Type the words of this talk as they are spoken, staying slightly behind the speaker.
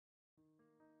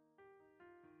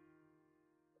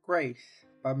Grace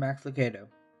by Max Lucado.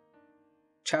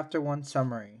 Chapter 1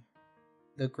 Summary: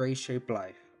 The Grace-Shaped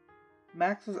Life.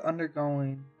 Max was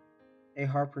undergoing a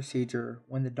heart procedure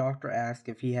when the doctor asked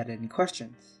if he had any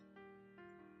questions.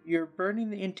 "You're burning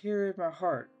the interior of my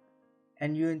heart,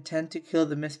 and you intend to kill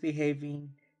the misbehaving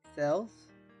cells?"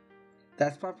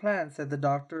 "That's my plan," said the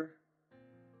doctor.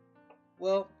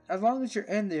 "Well, as long as you're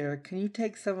in there, can you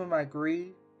take some of my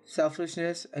greed,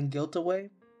 selfishness, and guilt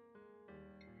away?"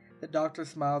 The doctor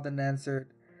smiled and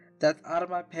answered, "That's out of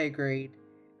my pay grade,"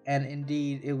 and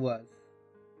indeed it was.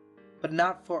 But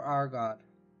not for our God.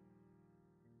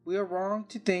 We are wrong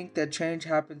to think that change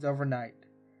happens overnight,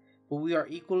 but we are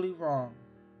equally wrong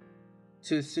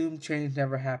to assume change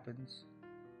never happens.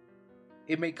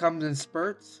 It may come in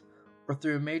spurts or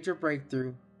through a major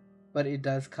breakthrough, but it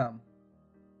does come.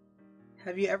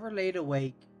 Have you ever laid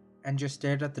awake and just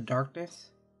stared at the darkness?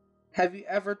 Have you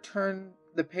ever turned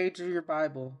the page of your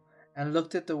Bible and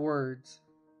looked at the words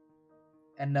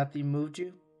and nothing moved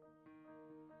you?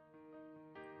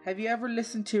 Have you ever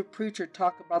listened to a preacher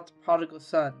talk about the prodigal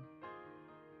son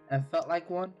and felt like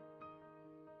one?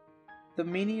 The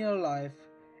meaning of life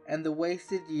and the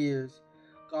wasted years,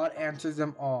 God answers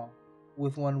them all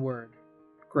with one word: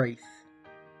 grace.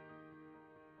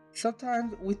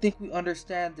 Sometimes we think we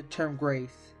understand the term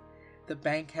grace. The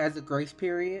bank has a grace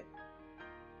period.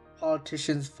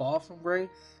 Politicians fall from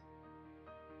grace.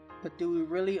 But do we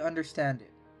really understand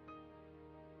it?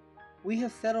 We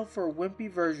have settled for a wimpy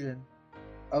version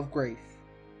of grace.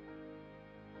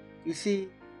 You see,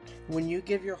 when you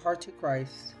give your heart to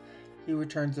Christ, He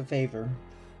returns a favor.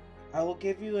 "I will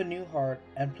give you a new heart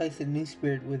and place a new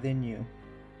spirit within you."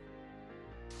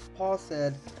 Paul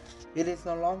said, "It is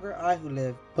no longer I who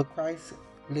live, but Christ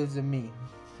lives in me."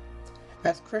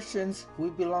 As Christians, we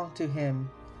belong to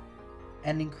Him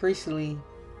and increasingly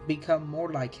become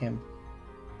more like Him.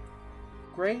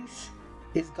 Grace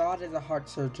is God as a heart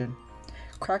surgeon,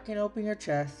 cracking open your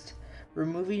chest,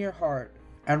 removing your heart,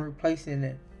 and replacing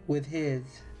it with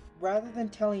His. Rather than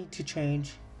telling you to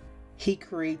change, He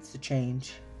creates the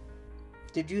change.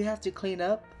 Did you have to clean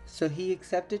up so He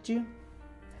accepted you?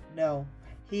 No,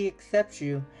 He accepts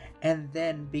you and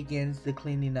then begins the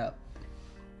cleaning up.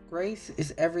 Grace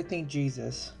is everything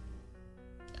Jesus.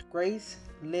 Grace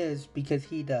lives because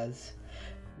He does,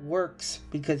 works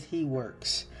because He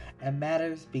works, and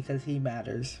matters because He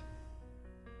matters.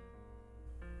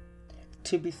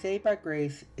 To be saved by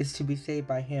grace is to be saved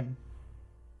by Him.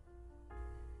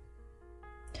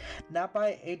 Not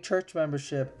by a church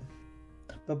membership,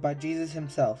 but by Jesus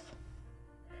Himself.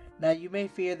 Now you may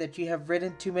fear that you have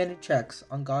written too many checks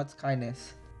on God's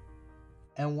kindness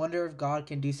and wonder if God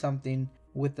can do something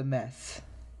with the mess.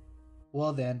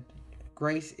 Well then,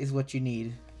 grace is what you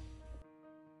need.